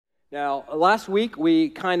Now, last week we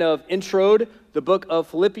kind of introed the book of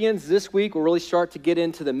Philippians. This week we'll really start to get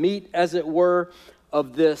into the meat, as it were,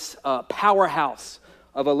 of this powerhouse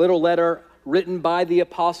of a little letter written by the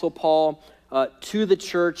Apostle Paul to the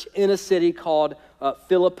church in a city called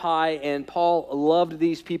Philippi. And Paul loved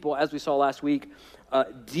these people, as we saw last week,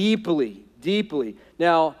 deeply.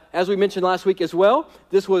 Now, as we mentioned last week as well,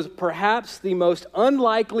 this was perhaps the most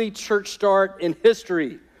unlikely church start in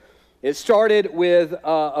history. It started with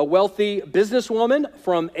a wealthy businesswoman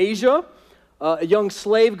from Asia, a young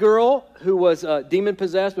slave girl who was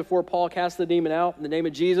demon-possessed before Paul cast the demon out in the name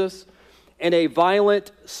of Jesus, and a violent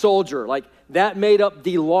soldier. Like, that made up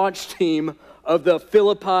the launch team of the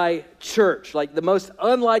Philippi church, like the most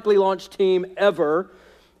unlikely launch team ever.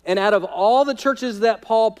 And out of all the churches that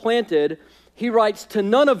Paul planted, he writes to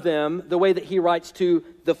none of them the way that he writes to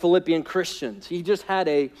the Philippian Christians. He just had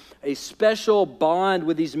a special bond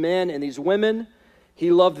with these men and these women.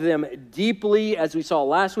 He loved them deeply, as we saw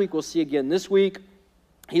last week. We'll see again this week.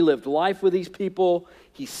 He lived life with these people.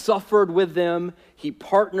 He suffered with them. He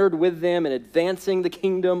partnered with them in advancing the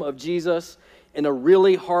kingdom of Jesus in a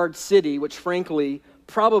really hard city, which frankly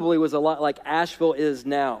probably was a lot like Asheville is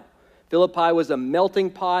now. Philippi was a melting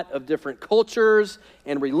pot of different cultures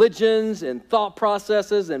and religions and thought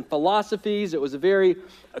processes and philosophies. It was a very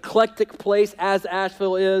eclectic place, as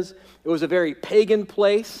Asheville is. It was a very pagan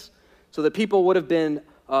place. So the people would have been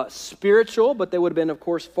spiritual, but they would have been, of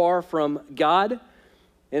course, far from God.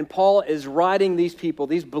 And Paul is writing these people,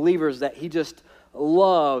 these believers that he just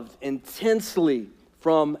loved intensely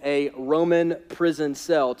from a Roman prison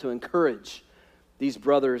cell to encourage these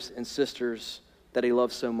brothers and sisters that he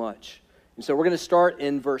loves so much. And so we're going to start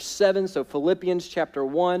in verse 7. So Philippians chapter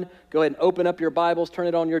 1. Go ahead and open up your Bibles, turn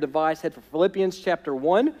it on your device, head for Philippians chapter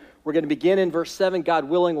 1. We're going to begin in verse 7. God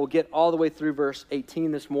willing, we'll get all the way through verse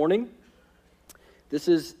 18 this morning. This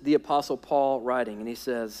is the Apostle Paul writing, and he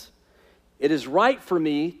says, "It is right for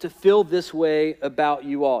me to feel this way about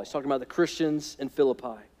you all." He's talking about the Christians in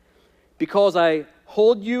Philippi. "Because I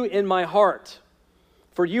hold you in my heart,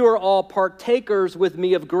 for you are all partakers with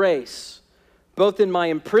me of grace, both in my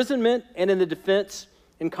imprisonment and in the defense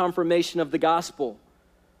and confirmation of the gospel.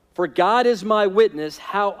 For God is my witness,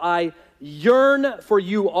 how I yearn for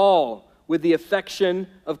you all with the affection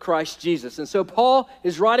of Christ Jesus." And so Paul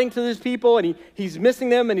is writing to these people, and he's missing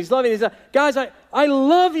them, and he's loving them. He's like, guys, I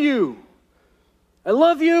love you. I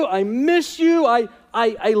love you. I miss you.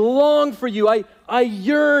 I long for you. I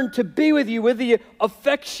yearn to be with you with the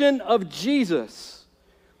affection of Jesus.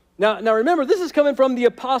 Now remember, this is coming from the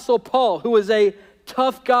Apostle Paul, who was a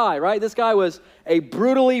tough guy, right? This guy was a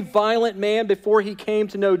brutally violent man before he came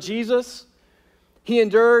to know Jesus. He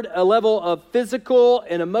endured a level of physical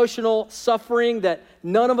and emotional suffering that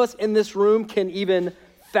none of us in this room can even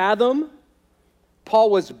fathom.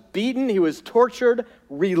 Paul was beaten. He was tortured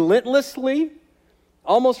relentlessly,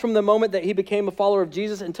 almost from the moment that he became a follower of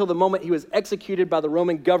Jesus until the moment he was executed by the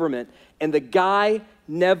Roman government. And the guy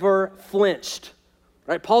never flinched.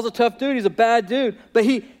 Right? Paul's a tough dude. He's a bad dude. But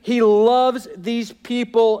he loves these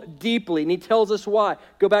people deeply. And he tells us why.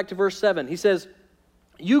 Go back to verse 7. He says,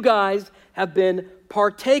 "You guys have been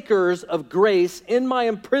partakers of grace in my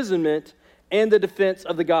imprisonment and the defense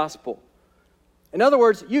of the gospel." In other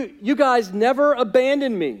words, you guys never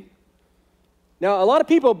abandoned me. Now, a lot of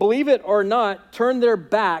people, believe it or not, turned their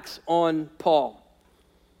backs on Paul,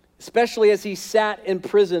 especially as he sat in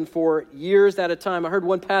prison for years at a time. I heard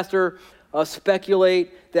one pastor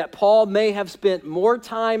speculate that Paul may have spent more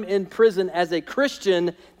time in prison as a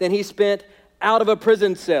Christian than he spent out of a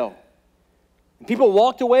prison cell. People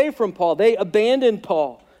walked away from Paul. They abandoned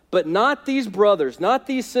Paul, but not these brothers, not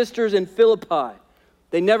these sisters in Philippi.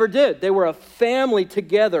 They never did. They were a family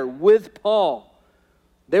together with Paul.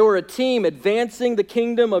 They were a team advancing the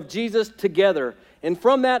kingdom of Jesus together. And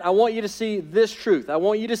from that, I want you to see this truth. I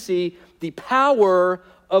want you to see the power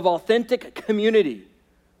of authentic community.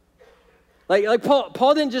 Like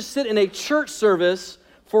Paul didn't just sit in a church service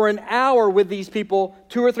for an hour with these people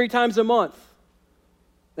 2 or 3 times a month.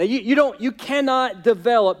 Now you cannot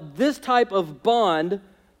develop this type of bond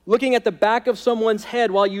looking at the back of someone's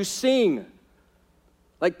head while you sing.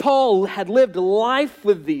 Like Paul had lived life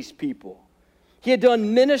with these people. He had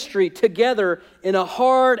done ministry together in a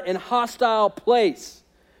hard and hostile place.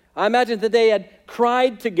 I imagine that they had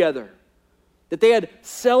cried together, that they had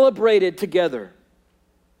celebrated together.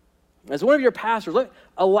 As one of your pastors,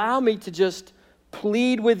 allow me to just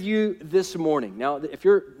plead with you this morning. Now, if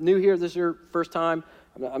you're new here, this is your first time,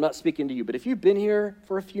 I'm not speaking to you, but if you've been here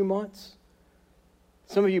for a few months,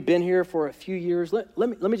 some of you have been here for a few years, let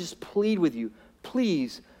me just plead with you.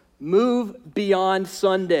 Please move beyond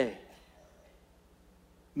Sunday.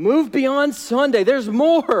 Move beyond Sunday. There's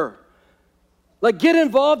more. Like, get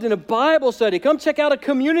involved in a Bible study. Come check out a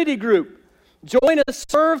community group. Join a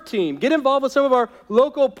serve team. Get involved with some of our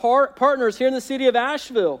local partners here in the city of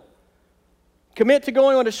Asheville. Commit to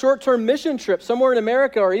going on a short-term mission trip somewhere in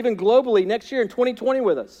America or even globally next year in 2020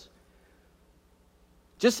 with us.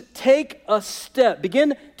 Just take a step.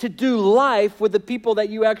 Begin to do life with the people that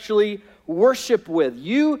you actually worship with.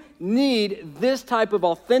 You need this type of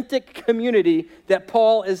authentic community that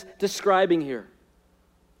Paul is describing here.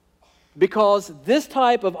 Because this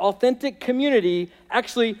type of authentic community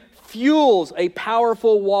actually fuels a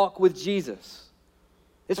powerful walk with Jesus.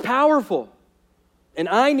 It's powerful. And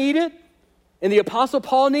I need it, and the Apostle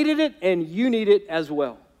Paul needed it, and you need it as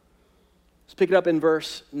well. Let's pick it up in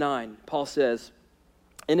verse 9. Paul says,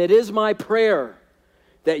 "And it is my prayer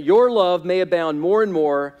that your love may abound more and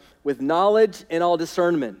more with knowledge and all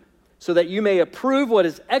discernment, so that you may approve what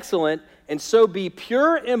is excellent, and so be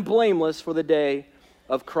pure and blameless for the day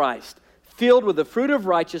of Christ, filled with the fruit of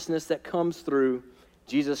righteousness that comes through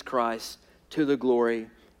Jesus Christ, to the glory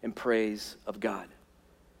and praise of God."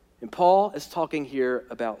 And Paul is talking here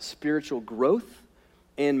about spiritual growth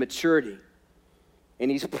and maturity.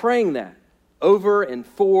 And he's praying that over and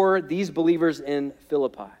for these believers in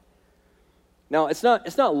Philippi. Now, it's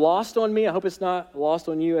not lost on me. I hope it's not lost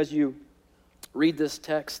on you as you read this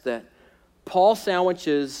text that Paul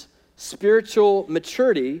sandwiches spiritual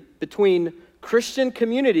maturity between Christian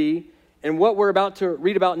community and what we're about to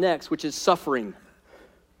read about next, which is suffering.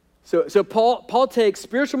 So Paul takes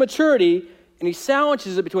spiritual maturity and he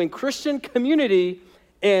sandwiches it between Christian community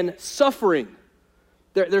and suffering.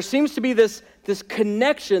 There seems to be this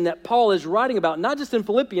connection that Paul is writing about, not just in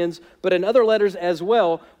Philippians, but in other letters as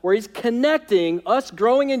well, where he's connecting us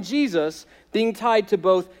growing in Jesus, being tied to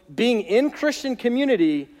both being in Christian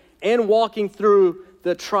community and walking through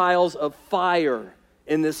the trials of fire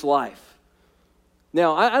in this life.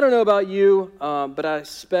 Now, I don't know about you, but I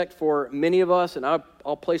expect for many of us, and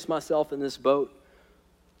I'll place myself in this boat,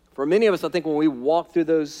 for many of us, I think when we walk through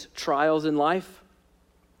those trials in life,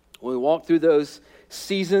 when we walk through those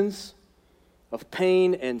seasons of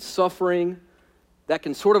pain and suffering, that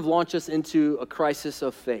can sort of launch us into a crisis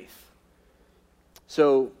of faith.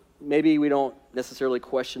 So maybe we don't necessarily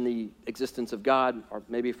question the existence of God, or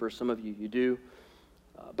maybe for some of you, you do.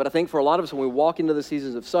 But I think for a lot of us, when we walk into the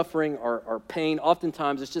seasons of suffering or pain,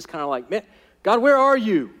 oftentimes it's just kind of like, man, God, where are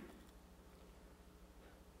you?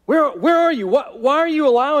 Where are you? Why are you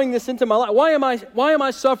allowing this into my life? Why am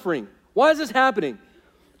I suffering? Why is this happening?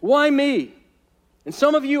 Why me? And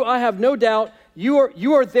some of you, I have no doubt, you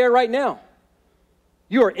are there right now.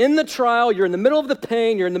 You are in the trial. You're in the middle of the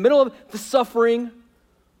pain. You're in the middle of the suffering.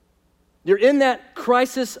 You're in that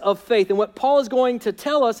crisis of faith. And what Paul is going to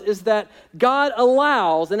tell us is that God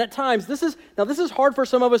allows, and at times, this is hard for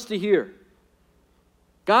some of us to hear.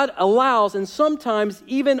 God allows and sometimes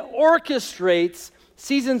even orchestrates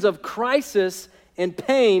seasons of crisis and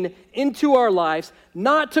pain into our lives,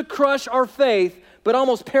 not to crush our faith, but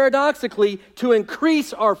almost paradoxically to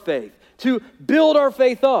increase our faith, to build our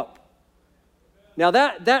faith up. Now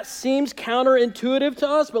that seems counterintuitive to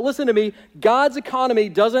us, but listen to me, God's economy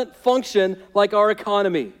doesn't function like our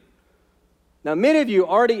economy. Now many of you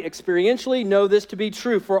already experientially know this to be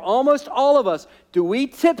true. For almost all of us, do we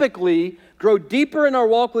typically grow deeper in our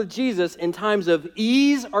walk with Jesus in times of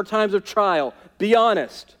ease or times of trial? Be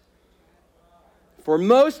honest. For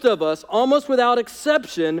most of us, almost without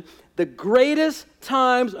exception, the greatest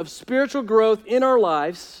times of spiritual growth in our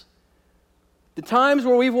lives, the times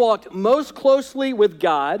where we've walked most closely with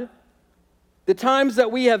God, the times that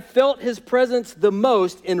we have felt His presence the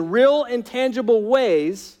most in real and tangible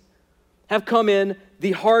ways, have come in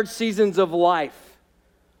the hard seasons of life,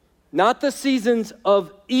 not the seasons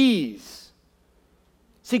of ease.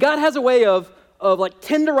 See, God has a way of like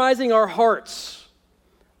tenderizing our hearts,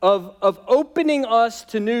 of opening us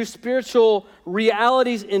to new spiritual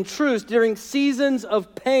realities and truths during seasons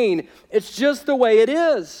of pain. It's just the way it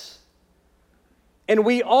is. And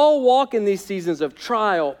we all walk in these seasons of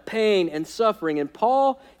trial, pain, and suffering. And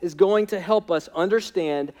Paul is going to help us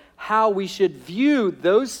understand how we should view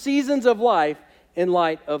those seasons of life in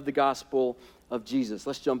light of the gospel of Jesus.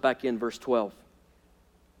 Let's jump back in verse 12.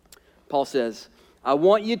 Paul says, "I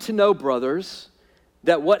want you to know, brothers,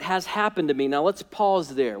 that what has happened to me." Now let's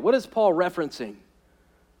pause there. What is Paul referencing?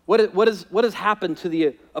 What has happened to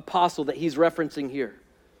the apostle that he's referencing here?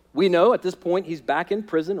 We know at this point he's back in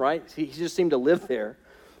prison, right? He just seemed to live there.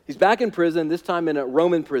 He's back in prison, this time in a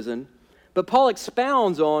Roman prison. But Paul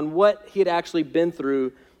expounds on what he had actually been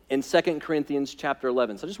through in 2 Corinthians chapter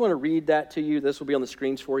 11. So I just want to read that to you. This will be on the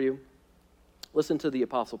screens for you. Listen to the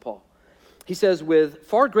Apostle Paul. He says, with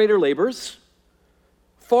far greater labors,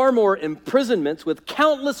 far more imprisonments, with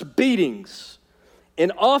countless beatings,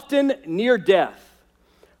 and often near death.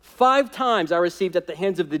 5 times I received at the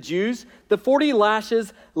hands of the Jews the 40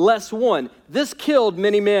 lashes less one. This killed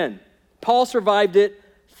many men. Paul survived it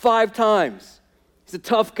 5 times. He's a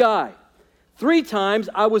tough guy. 3 times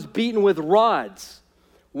I was beaten with rods.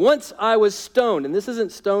 Once I was stoned, and this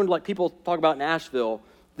isn't stoned like people talk about in Asheville.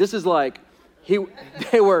 This is like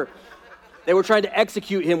they were trying to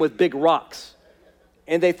execute him with big rocks.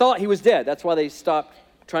 And they thought he was dead. That's why they stopped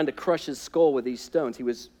trying to crush his skull with these stones.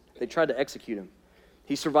 They tried to execute him.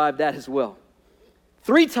 He survived that as well.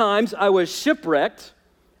 3 times I was shipwrecked.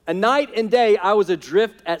 A night and day I was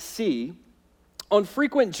adrift at sea, on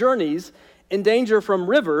frequent journeys, in danger from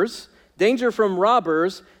rivers, danger from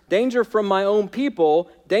robbers, danger from my own people,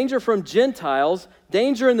 danger from Gentiles,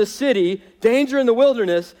 danger in the city, danger in the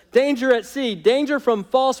wilderness, danger at sea, danger from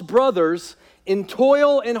false brothers, in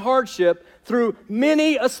toil and hardship, through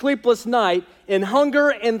many a sleepless night, in hunger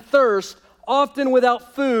and thirst, often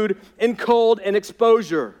without food, in cold and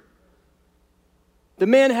exposure. The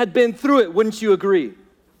man had been through it, wouldn't you agree?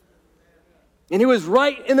 And he was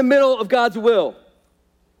right in the middle of God's will.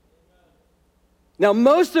 Now,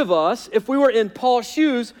 most of us, if we were in Paul's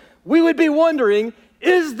shoes, we would be wondering,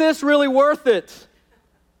 is this really worth it?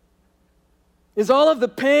 Is all of the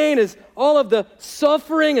pain, is all of the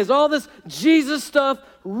suffering, is all this Jesus stuff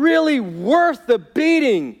really worth the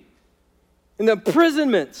beating and the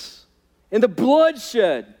imprisonments and the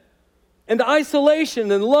bloodshed and the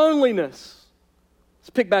isolation and loneliness?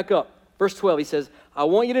 Let's pick back up. Verse 12, he says, I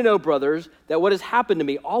want you to know, brothers, that what has happened to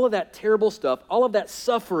me, all of that terrible stuff, all of that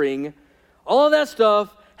suffering, all of that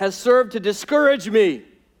stuff has served to discourage me.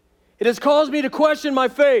 It has caused me to question my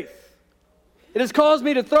faith. It has caused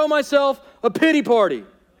me to throw myself a pity party. Is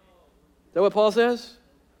that what Paul says?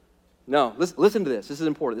 No, listen to this. This is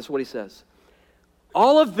important. This is what he says.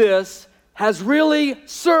 All of this has really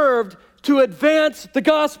served to advance the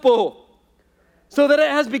gospel, so that it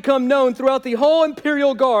has become known throughout the whole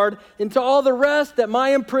imperial guard and to all the rest that my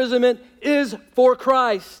imprisonment is for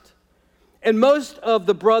Christ. And most of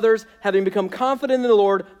the brothers, having become confident in the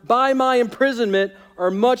Lord by my imprisonment, are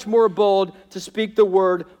much more bold to speak the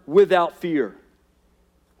word without fear.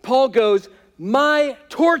 Paul goes, my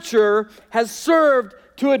torture has served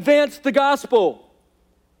to advance the gospel.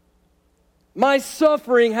 My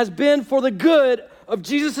suffering has been for the good of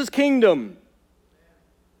Jesus' kingdom.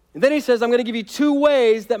 And then he says, I'm going to give you 2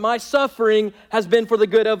 ways that my suffering has been for the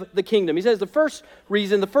good of the kingdom. He says the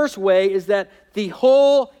first way is that the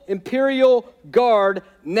whole imperial guard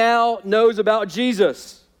now knows about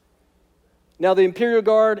Jesus. Now, the imperial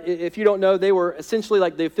guard, if you don't know, they were essentially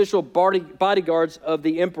like the official bodyguards of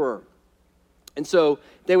the emperor. And so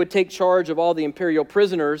they would take charge of all the imperial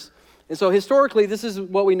prisoners. And so historically, this is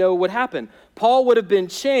what we know would happen. Paul would have been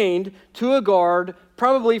chained to a guard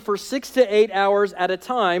probably for 6 to 8 hours at a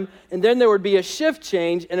time, and then there would be a shift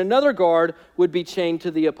change, and another guard would be chained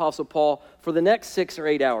to the Apostle Paul for the next 6 or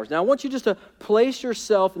 8 hours. Now, I want you just to place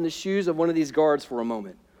yourself in the shoes of one of these guards for a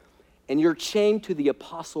moment, and you're chained to the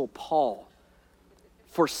Apostle Paul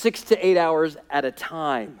for 6 to 8 hours at a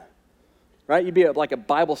time, right? You'd be like a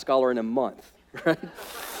Bible scholar in a month, right?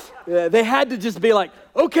 They had to just be like,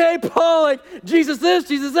 okay, Paul, like Jesus this,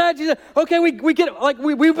 Jesus that, Jesus. Okay, we get it. Like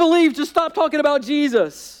we believe. Just stop talking about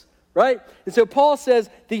Jesus, right? And so Paul says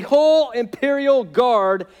the whole imperial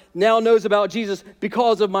guard now knows about Jesus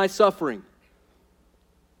because of my suffering,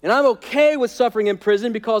 and I'm okay with suffering in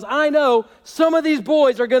prison because I know some of these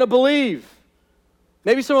boys are going to believe.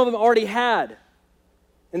 Maybe some of them already had.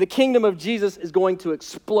 And the kingdom of Jesus is going to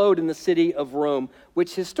explode in the city of Rome,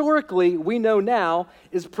 which historically we know now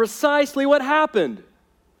is precisely what happened.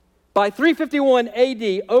 By 351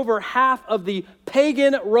 AD, over half of the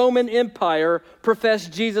pagan Roman Empire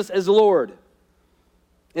professed Jesus as Lord.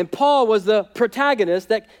 And Paul was the protagonist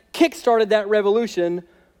that kickstarted that revolution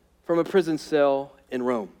from a prison cell in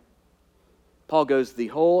Rome. Paul goes, the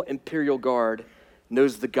whole imperial guard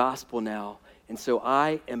knows the gospel now, and so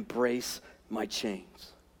I embrace my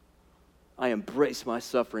chains. I embrace my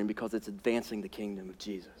suffering because it's advancing the kingdom of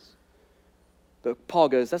Jesus. But Paul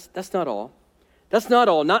goes, that's not all. That's not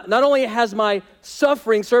all. Not only has my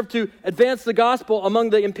suffering served to advance the gospel among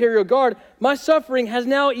the imperial guard, my suffering has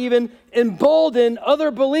now even emboldened other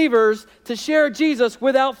believers to share Jesus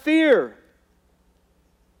without fear.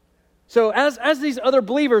 So as these other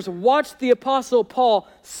believers watched the Apostle Paul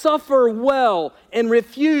suffer well and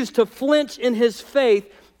refuse to flinch in his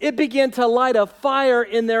faith, it began to light a fire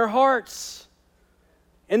in their hearts.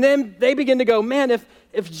 And then they begin to go, man,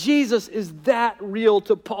 if Jesus is that real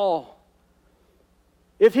to Paul,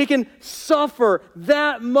 if he can suffer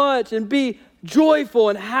that much and be joyful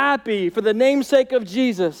and happy for the namesake of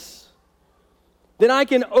Jesus, then I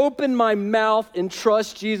can open my mouth and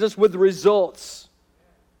trust Jesus with results.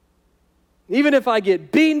 Even if I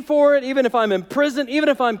get beaten for it, even if I'm in prison, even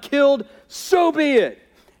if I'm killed, so be it.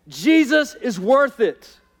 Jesus is worth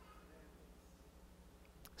it.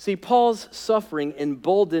 See, Paul's suffering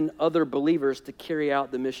emboldened other believers to carry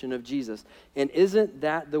out the mission of Jesus. And isn't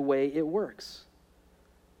that the way it works?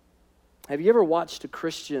 Have you ever watched a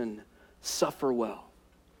Christian suffer well?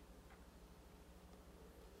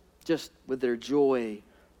 Just with their joy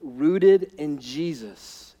rooted in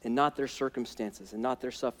Jesus and not their circumstances and not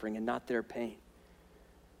their suffering and not their pain.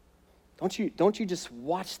 Don't you just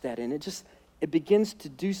watch that, and it begins to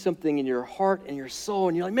do something in your heart and your soul,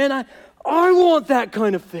 and you're like, man, I want that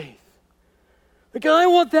kind of faith. Like, I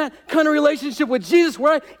want that kind of relationship with Jesus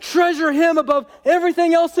where I treasure him above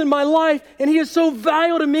everything else in my life, and he is so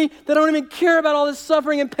valuable to me that I don't even care about all this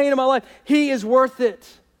suffering and pain in my life. He is worth it.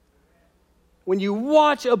 When you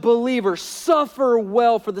watch a believer suffer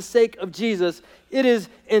well for the sake of Jesus, it is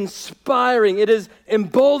inspiring. It is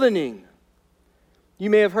emboldening. You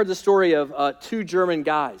may have heard the story of two German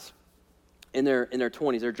guys in their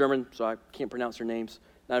 20s. They're German, so I can't pronounce their names.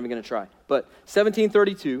 Not even going to try. But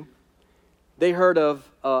 1732, they heard of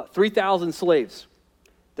 3,000 slaves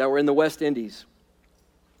that were in the West Indies.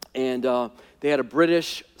 And they had a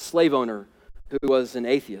British slave owner who was an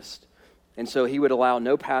atheist. And so he would allow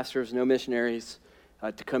no pastors, no missionaries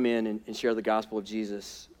to come in and share the gospel of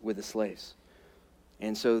Jesus with the slaves.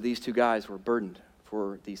 And so these two guys were burdened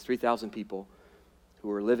for these 3,000 people who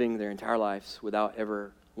were living their entire lives without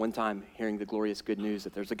ever one time hearing the glorious good news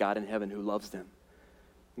that there's a God in heaven who loves them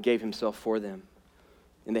and gave himself for them.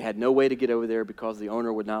 And they had no way to get over there because the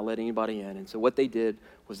owner would not let anybody in. And so what they did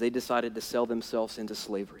was they decided to sell themselves into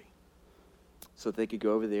slavery so that they could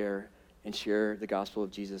go over there and share the gospel of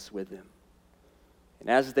Jesus with them. And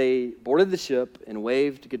as they boarded the ship and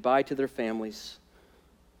waved goodbye to their families,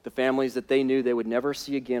 the families that they knew they would never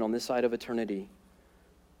see again on this side of eternity,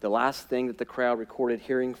 the last thing that the crowd recorded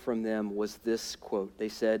hearing from them was this quote. They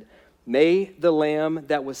said, "May the Lamb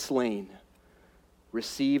that was slain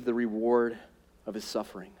receive the reward of his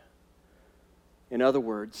suffering." In other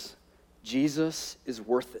words, Jesus is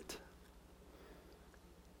worth it.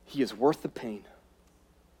 He is worth the pain.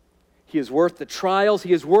 He is worth the trials.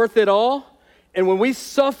 He is worth it all. And when we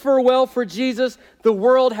suffer well for Jesus, the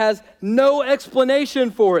world has no explanation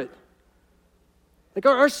for it. Like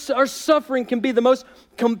our suffering can be the most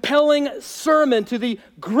compelling sermon to the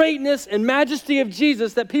greatness and majesty of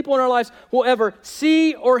Jesus that people in our lives will ever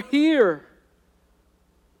see or hear.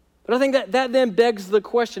 But I think that then begs the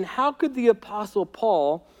question, how could the Apostle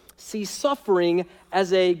Paul see suffering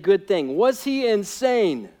as a good thing? Was he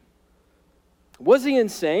insane? Was he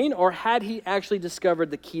insane, or had he actually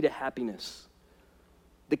discovered the key to happiness?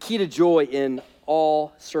 The key to joy in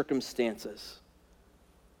all circumstances?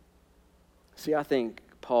 See, I think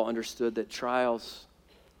Paul understood that trials,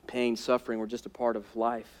 pain, suffering were just a part of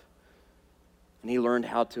life. And he learned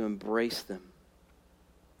how to embrace them.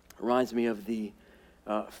 It reminds me of the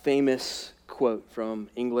famous quote from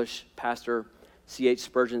English pastor C.H.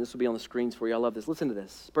 Spurgeon. This will be on the screens for you. I love this. Listen to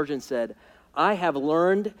this. Spurgeon said, "I have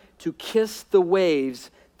learned to kiss the waves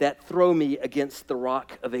that throw me against the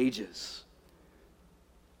rock of ages."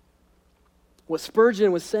 What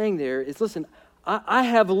Spurgeon was saying there is, listen, I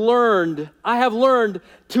have learned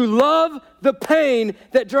to love the pain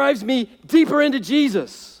that drives me deeper into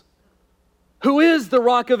Jesus, who is the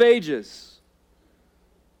rock of ages.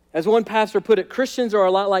 As one pastor put it, Christians are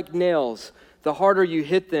a lot like nails. The harder you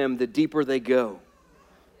hit them, the deeper they go.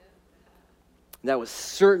 And that was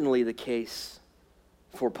certainly the case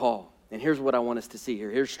for Paul. And here's what I want us to see here.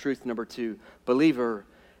 Here's truth number 2. Believer,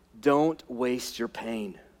 don't waste your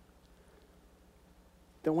pain.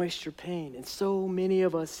 Don't waste your pain. And so many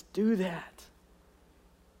of us do that.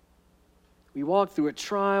 We walk through a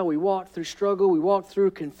trial, we walk through struggle, we walk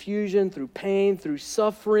through confusion, through pain, through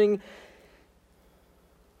suffering.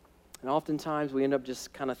 And oftentimes we end up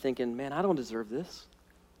just kind of thinking, man, I don't deserve this.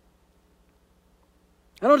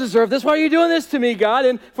 I don't deserve this. Why are you doing this to me, God?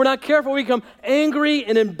 And if we're not careful, we become angry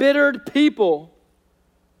and embittered people.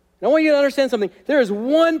 And I want you to understand something. There is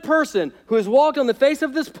one person who has walked on the face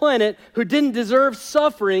of this planet who didn't deserve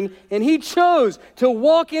suffering, and he chose to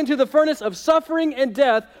walk into the furnace of suffering and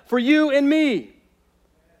death for you and me.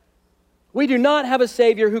 We do not have a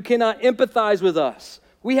Savior who cannot empathize with us.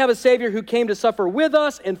 We have a Savior who came to suffer with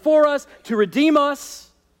us and for us, to redeem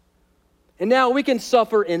us. And now we can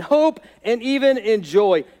suffer in hope and even in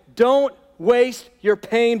joy. Don't waste your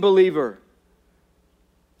pain, believer.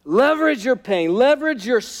 Leverage your pain, leverage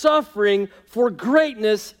your suffering for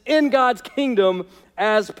greatness in God's kingdom,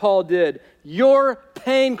 as Paul did. Your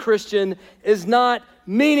pain, Christian, is not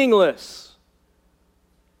meaningless.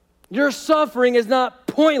 Your suffering is not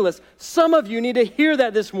pointless. Some of you need to hear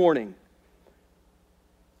that this morning.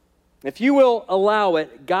 If you will allow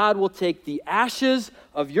it, God will take the ashes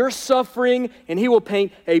of your suffering and he will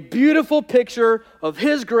paint a beautiful picture of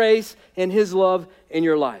his grace and his love in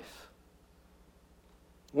your life.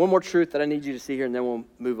 One more truth that I need you to see here and then we'll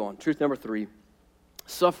move on. Truth number 3,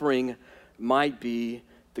 suffering might be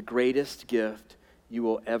the greatest gift you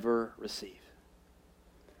will ever receive.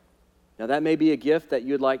 Now that may be a gift that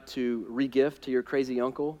you'd like to re-gift to your crazy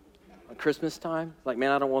uncle at Christmas time. Like,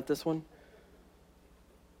 man, I don't want this one.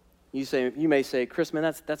 You may say, Chris,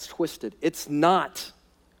 man, that's twisted. It's not.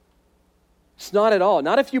 It's not at all.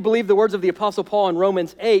 Not if you believe the words of the Apostle Paul in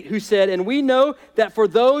Romans 8, who said, and we know that for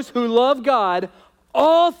those who love God,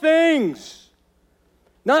 all things,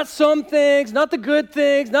 not some things, not the good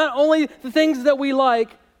things, not only the things that we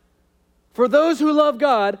like, for those who love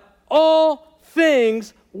God, all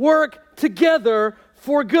things work together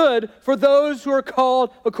for good for those who are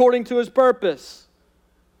called according to his purpose.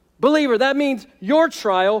 Believer, that means your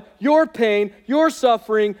trial, your pain, your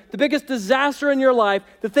suffering, the biggest disaster in your life,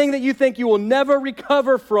 the thing that you think you will never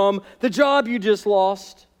recover from, the job you just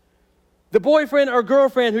lost, the boyfriend or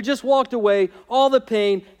girlfriend who just walked away, all the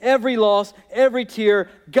pain, every loss, every tear,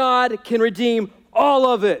 God can redeem all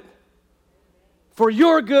of it for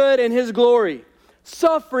your good and his glory.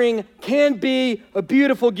 Suffering can be a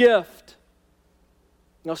beautiful gift.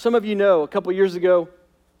 Now, some of you know, a couple years ago,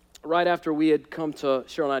 right after we had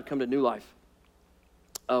Cheryl and I had come to New Life,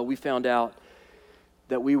 we found out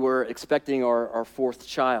that we were expecting our fourth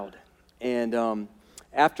child. And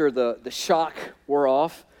after the shock wore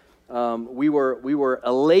off, we were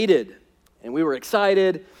elated and we were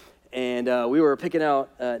excited and we were picking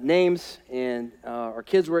out names and our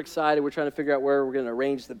kids were excited. We're trying to figure out where we're going to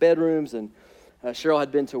arrange the bedrooms. And Cheryl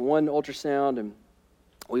had been to one ultrasound and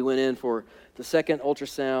we went in for the second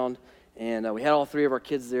ultrasound. And we had all 3 of our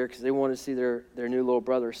kids there because they wanted to see their new little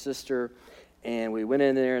brother or sister. And we went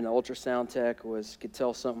in there, and the ultrasound tech could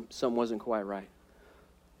tell something wasn't quite right.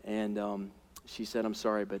 And she said, "I'm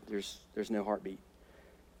sorry, but there's no heartbeat."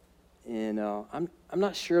 And I'm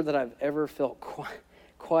not sure that I've ever felt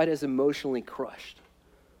quite as emotionally crushed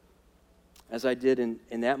as I did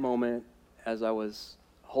in that moment, as I was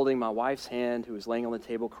holding my wife's hand, who was laying on the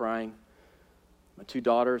table crying, my 2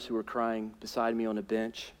 daughters who were crying beside me on a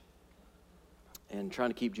bench, and trying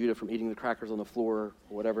to keep Judah from eating the crackers on the floor or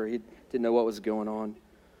whatever. He didn't know what was going on.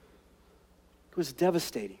 It was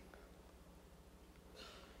devastating.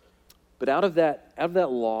 But out of that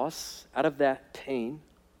loss, out of that pain,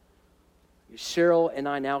 Cheryl and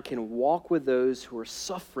I now can walk with those who are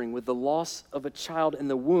suffering with the loss of a child in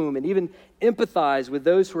the womb and even empathize with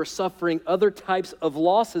those who are suffering other types of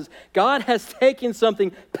losses. God has taken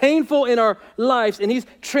something painful in our lives and he's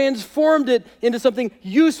transformed it into something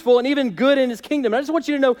useful and even good in his kingdom. And I just want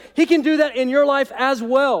you to know he can do that in your life as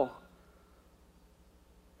well.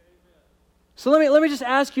 So let me just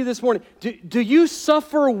ask you this morning, do you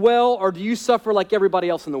suffer well or do you suffer like everybody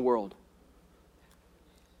else in the world?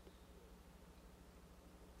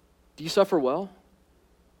 Do you suffer well?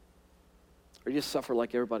 Or do you just suffer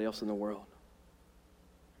like everybody else in the world?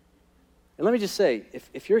 And let me just say,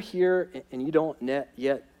 if you're here and you don't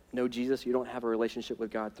yet know Jesus, you don't have a relationship with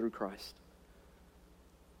God through Christ,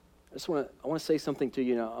 I want to say something to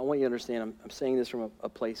you now. I want you to understand, I'm saying this from a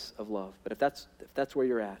place of love. But if that's where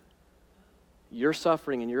you're at, your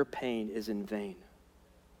suffering and your pain is in vain.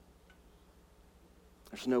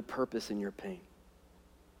 There's no purpose in your pain.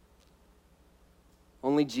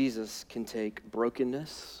 Only Jesus can take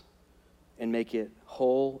brokenness and make it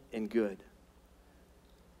whole and good.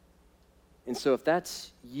 And so if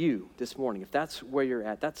that's you this morning, if that's where you're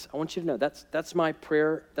at, I want you to know that's my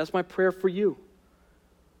prayer. That's my prayer for you.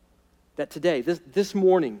 That today, this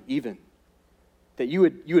morning even, that you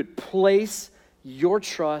would place your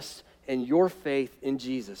trust and your faith in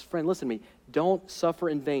Jesus. Friend, listen to me. Don't suffer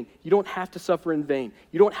in vain. You don't have to suffer in vain.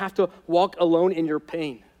 You don't have to walk alone in your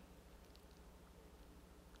pain.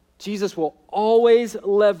 Jesus will always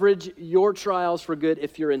leverage your trials for good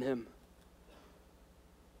if you're in him.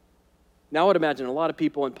 Now I would imagine a lot of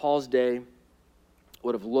people in Paul's day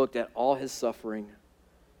would have looked at all his suffering,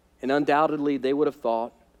 and undoubtedly they would have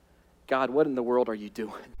thought, God, what in the world are you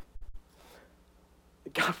doing?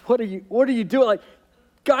 God, what are you doing? Like,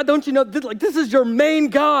 God, don't you know, this is your main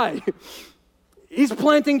guy. He's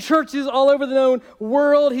planting churches all over the known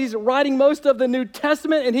world. He's writing most of the New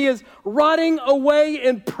Testament, and he is rotting away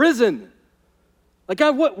in prison. Like,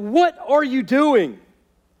 God, what are you doing?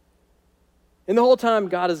 And the whole time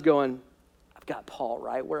God is going, I've got Paul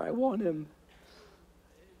right where I want him.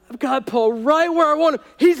 I've got Paul right where I want him.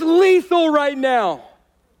 He's lethal right now.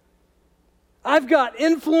 I've got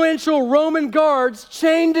influential Roman guards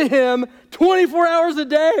chained to him 24 hours a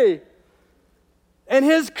day. And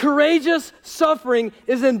his courageous suffering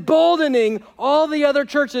is emboldening all the other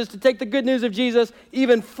churches to take the good news of Jesus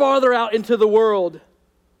even farther out into the world.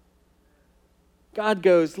 God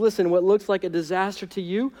goes, listen, what looks like a disaster to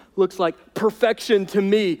you looks like perfection to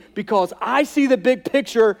me because I see the big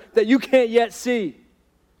picture that you can't yet see.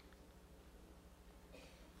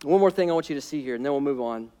 One more thing I want you to see here, and then we'll move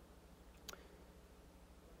on.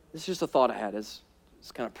 This is just a thought I had as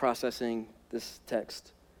kind of processing this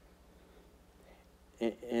text.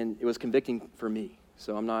 And it was convicting for me,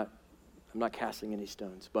 so I'm not casting any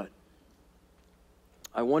stones. But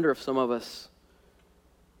I wonder if some of us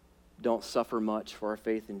don't suffer much for our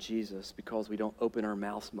faith in Jesus because we don't open our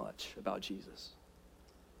mouths much about Jesus.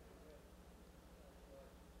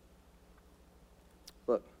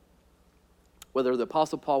 Look, whether the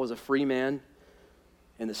Apostle Paul was a free man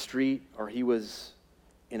in the street or he was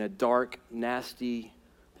in a dark, nasty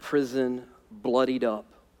prison, bloodied up,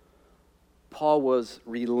 Paul was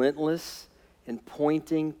relentless in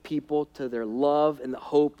pointing people to their love and the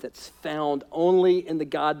hope that's found only in the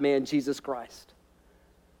God-man, Jesus Christ.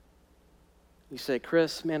 You say,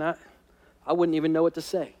 Chris, man, I wouldn't even know what to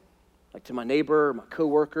say. Like to my neighbor, my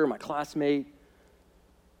coworker, my classmate,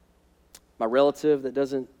 my relative that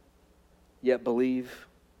doesn't yet believe.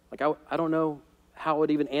 Like I don't know how I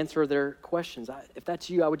would even answer their questions. If that's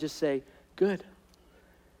you, I would just say, good.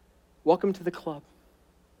 Welcome to the club.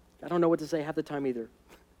 I don't know what to say half the time either.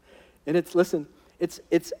 And it's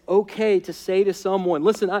okay to say to someone,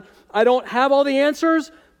 listen, I don't have all the answers,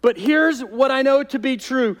 but here's what I know to be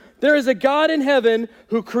true. There is a God in heaven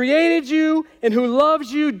who created you and who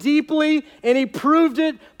loves you deeply, and he proved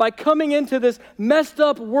it by coming into this messed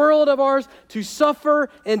up world of ours to suffer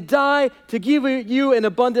and die to give you an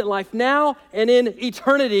abundant life now and in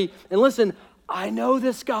eternity. And listen, I know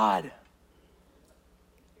this God.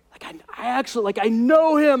 I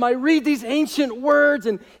know him. I read these ancient words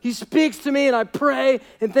and he speaks to me and I pray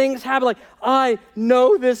and things happen. Like, I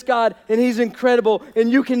know this God and he's incredible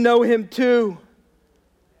and you can know him too.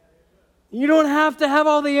 You don't have to have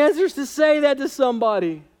all the answers to say that to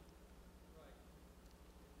somebody.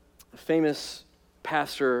 A famous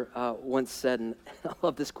pastor once said, and I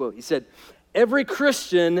love this quote, he said, every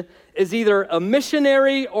Christian is either a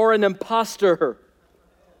missionary or an imposter.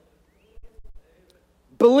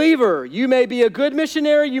 Believer, you may be a good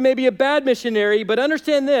missionary, you may be a bad missionary, but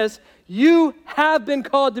understand this, you have been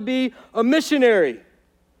called to be a missionary.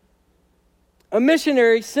 A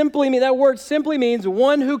missionary that word simply means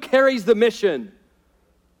one who carries the mission.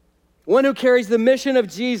 One who carries the mission of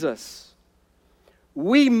Jesus.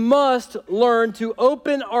 We must learn to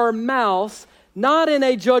open our mouths not in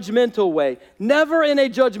a judgmental way, never in a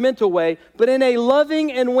judgmental way, but in a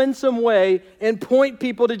loving and winsome way and point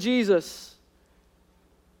people to Jesus.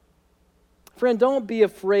 Friend, don't be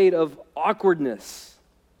afraid of awkwardness.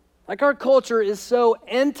 Like our culture is so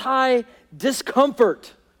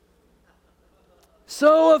anti-discomfort.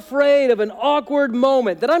 So afraid of an awkward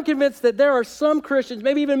moment that I'm convinced that there are some Christians,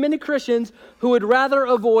 maybe even many Christians, who would rather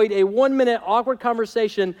avoid a 1-minute awkward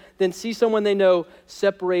conversation than see someone they know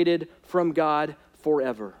separated from God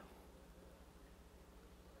forever.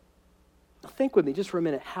 Now think with me just for a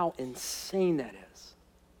minute how insane that is.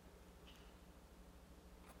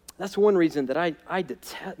 That's one reason that I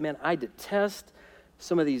detest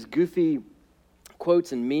some of these goofy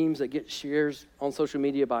quotes and memes that get shares on social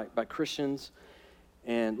media by Christians.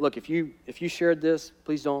 And look, if you shared this,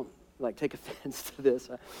 please don't take offense to this.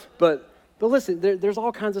 But listen, there's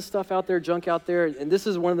all kinds of stuff out there, junk out there, and this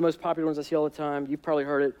is one of the most popular ones I see all the time. You've probably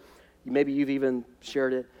heard it. Maybe you've even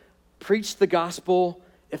shared it. Preach the gospel.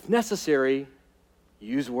 If necessary,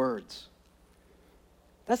 use words.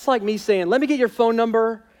 That's like me saying, let me get your phone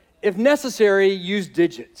number. If necessary, use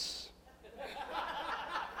digits.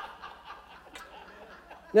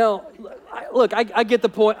 Now, look, I get the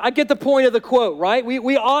point. I get the point of the quote, right?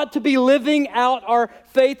 We ought to be living out our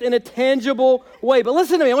faith in a tangible way. But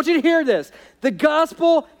listen to me. I want you to hear this. The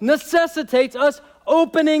gospel necessitates us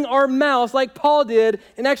opening our mouths like Paul did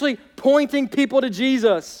and actually pointing people to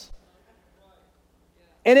Jesus.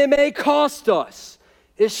 And it may cost us.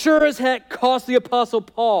 It sure as heck cost the Apostle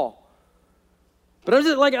Paul. But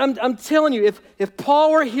I'm telling you, if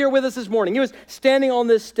Paul were here with us this morning, he was standing on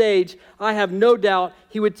this stage, I have no doubt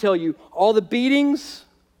he would tell you all the beatings,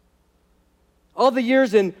 all the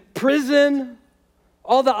years in prison,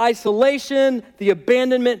 All the isolation, the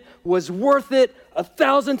abandonment was worth it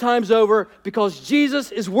 1,000 times over because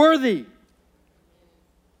Jesus is worthy.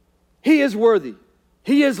 He is worthy.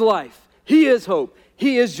 He is life. He is hope.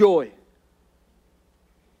 He is joy.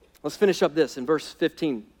 Let's finish up this in verse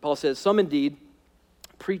 15. Paul says, some indeed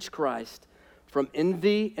preach Christ from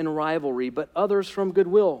envy and rivalry, but others from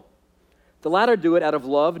goodwill. The latter do it out of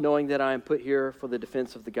love, knowing that I am put here for the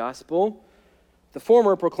defense of the gospel. The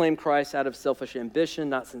former proclaim Christ out of selfish ambition,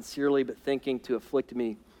 not sincerely, but thinking to afflict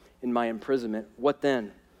me in my imprisonment. What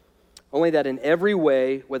then? Only that in every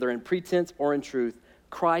way, whether in pretense or in truth,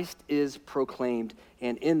 Christ is proclaimed,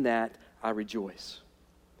 and in that I rejoice.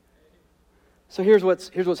 So here's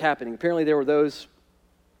what's happening. Apparently there were those,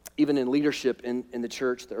 even in leadership in the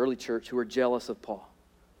church, the early church, who were jealous of Paul.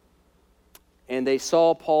 And they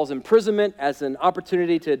saw Paul's imprisonment as an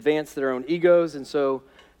opportunity to advance their own egos, and so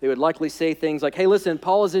they would likely say things like, hey, listen,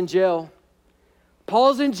 Paul is in jail.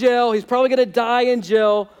 Paul's in jail. He's probably going to die in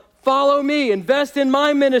jail. Follow me. Invest in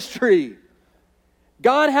my ministry.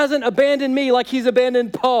 God hasn't abandoned me like he's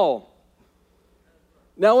abandoned Paul.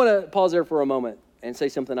 Now I want to pause there for a moment and say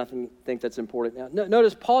something I think that's important. Now,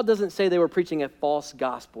 notice Paul doesn't say they were preaching a false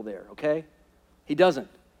gospel there, okay? He doesn't.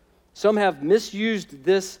 Some have misused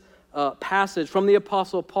this passage from the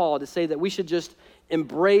Apostle Paul to say that we should just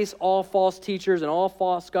embrace all false teachers and all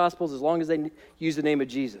false gospels as long as they use the name of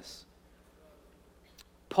Jesus.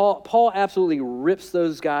 Paul absolutely rips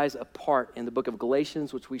those guys apart in the book of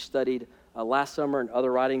Galatians, which we studied last summer, and other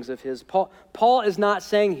writings of his. Paul is not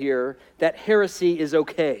saying here that heresy is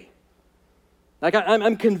okay. Like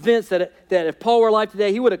I'm convinced that if Paul were alive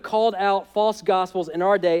today, he would have called out false gospels in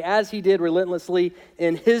our day as he did relentlessly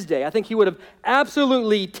in his day. I think he would have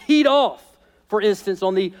absolutely teed off, for instance,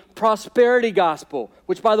 on the prosperity gospel,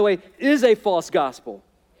 which, by the way, is a false gospel.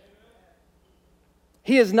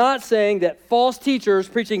 He is not saying that false teachers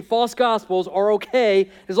preaching false gospels are okay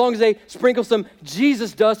as long as they sprinkle some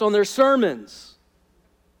Jesus dust on their sermons.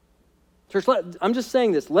 Church, I'm just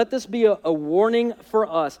saying this. Let this be a warning for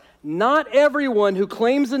us. Not everyone who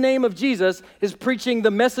claims the name of Jesus is preaching the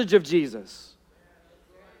message of Jesus.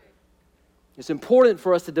 It's important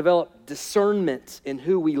for us to develop discernment in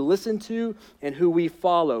who we listen to and who we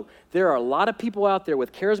follow. There are a lot of people out there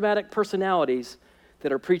with charismatic personalities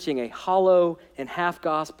that are preaching a hollow and half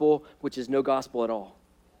gospel, which is no gospel at all.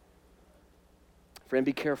 Friend,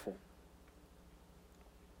 be careful.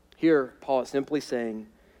 Here, Paul is simply saying,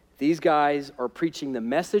 these guys are preaching the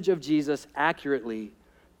message of Jesus accurately,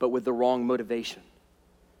 but with the wrong motivation.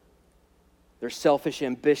 There's selfish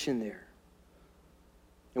ambition there.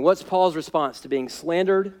 And what's Paul's response to being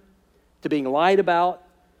slandered, to being lied about,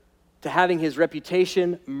 to having his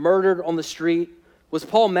reputation murdered on the street? Was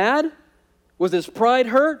Paul mad? Was his pride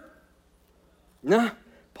hurt? No.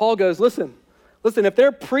 Paul goes, listen, if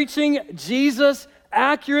they're preaching Jesus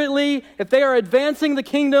accurately, if they are advancing the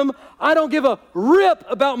kingdom, I don't give a rip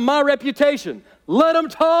about my reputation. Let them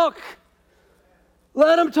talk.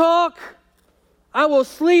 Let them talk. I will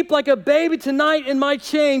sleep like a baby tonight in my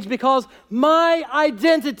chains because my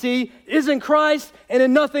identity is in Christ and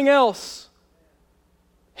in nothing else.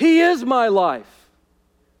 He is my life.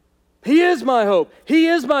 He is my hope. He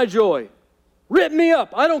is my joy. Rip me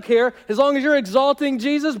up. I don't care. As long as you're exalting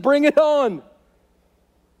Jesus, bring it on.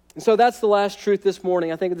 And so that's the last truth this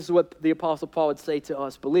morning. I think this is what the Apostle Paul would say to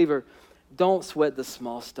us. Believer, don't sweat the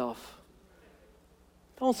small stuff.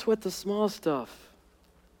 Don't sweat the small stuff.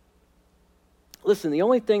 Listen, the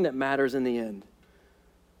only thing that matters in the end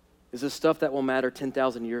is the stuff that will matter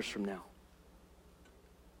 10,000 years from now.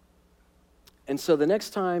 And so the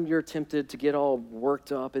next time you're tempted to get all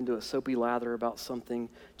worked up into a soapy lather about something,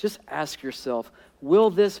 just ask yourself, will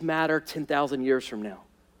this matter 10,000 years from now?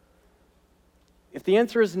 If the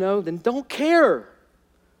answer is no, then don't care.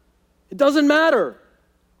 It doesn't matter.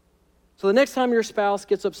 So the next time your spouse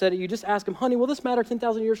gets upset at you, just ask them, honey, will this matter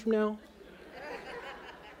 10,000 years from now?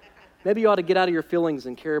 Maybe you ought to get out of your feelings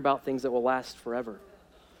and care about things that will last forever.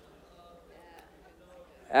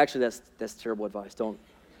 Actually, that's terrible advice. Don't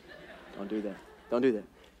do that. Don't do that.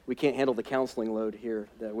 We can't handle the counseling load here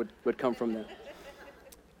that would come from that.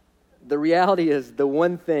 The reality is the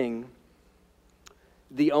only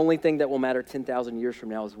thing that will matter 10,000 years from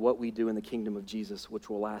now is what we do in the kingdom of Jesus, which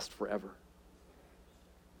will last forever.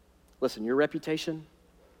 Listen, your reputation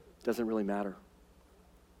doesn't really matter.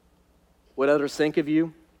 What others think of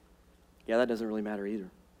you, yeah, that doesn't really matter either.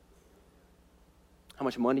 How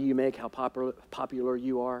much money you make, how popular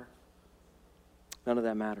you are, none of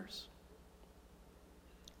that matters.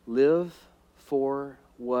 Live for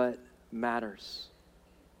what matters.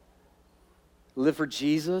 Live for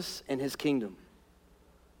Jesus and his kingdom.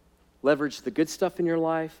 Leverage the good stuff in your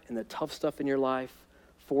life and the tough stuff in your life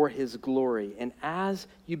for his glory. And as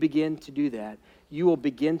you begin to do that, you will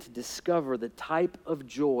begin to discover the type of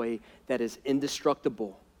joy that is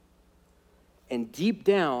indestructible. And deep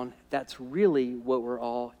down, that's really what we're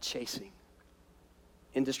all chasing.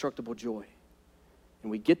 Indestructible joy. And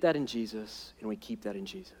we get that in Jesus, and we keep that in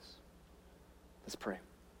Jesus. Let's pray.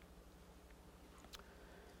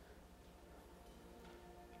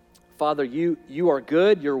 Father, you are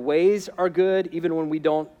good. Your ways are good, even when we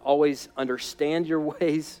don't always understand your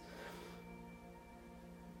ways.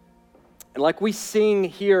 And like we sing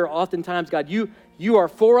here oftentimes, God, you are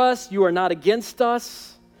for us. You are not against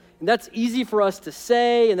us. And that's easy for us to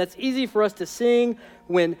say, and that's easy for us to sing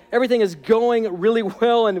when everything is going really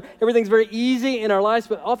well and everything's very easy in our lives.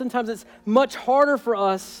 But oftentimes it's much harder for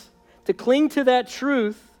us to cling to that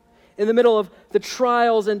truth in the middle of the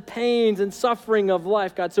trials and pains and suffering of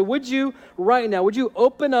life, God. So would you, right now, would you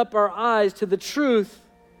open up our eyes to the truth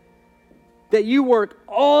that you work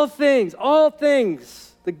all things,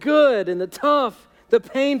 the good and the tough, the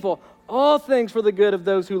painful, all things for the good of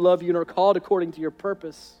those who love you and are called according to your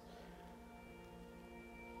purpose.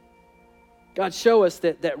 God, show us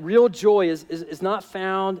that real joy is not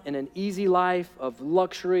found in an easy life of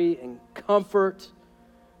luxury and comfort,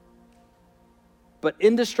 but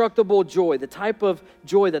indestructible joy, the type of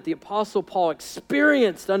joy that the Apostle Paul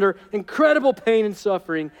experienced under incredible pain and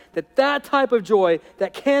suffering, that type of joy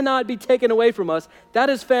that cannot be taken away from us, that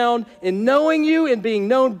is found in knowing you and being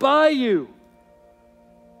known by you.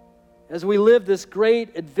 As we live this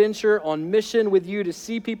great adventure on mission with you to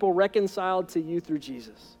see people reconciled to you through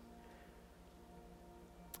Jesus.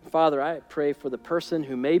 Father, I pray for the person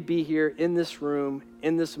who may be here in this room,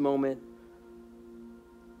 in this moment,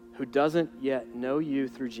 who doesn't yet know you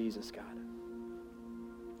through Jesus, God.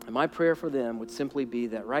 And my prayer for them would simply be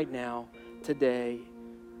that right now, today,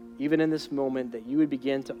 even in this moment, that you would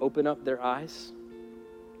begin to open up their eyes.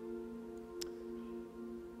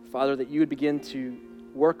 Father, that you would begin to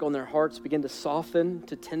work on their hearts, begin to soften,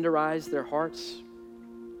 to tenderize their hearts.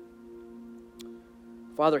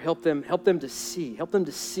 Father, help them to see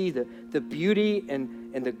the beauty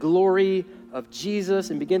and the glory of Jesus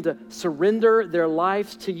and begin to surrender their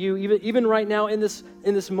lives to you, even right now in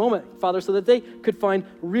this moment, Father, so that they could find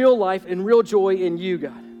real life and real joy in you,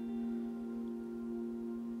 God.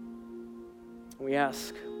 We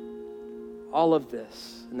ask all of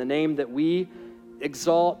this in the name that we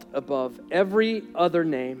exalt above every other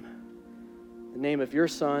name, the name of your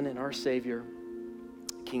Son and our Savior,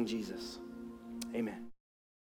 King Jesus. Amen.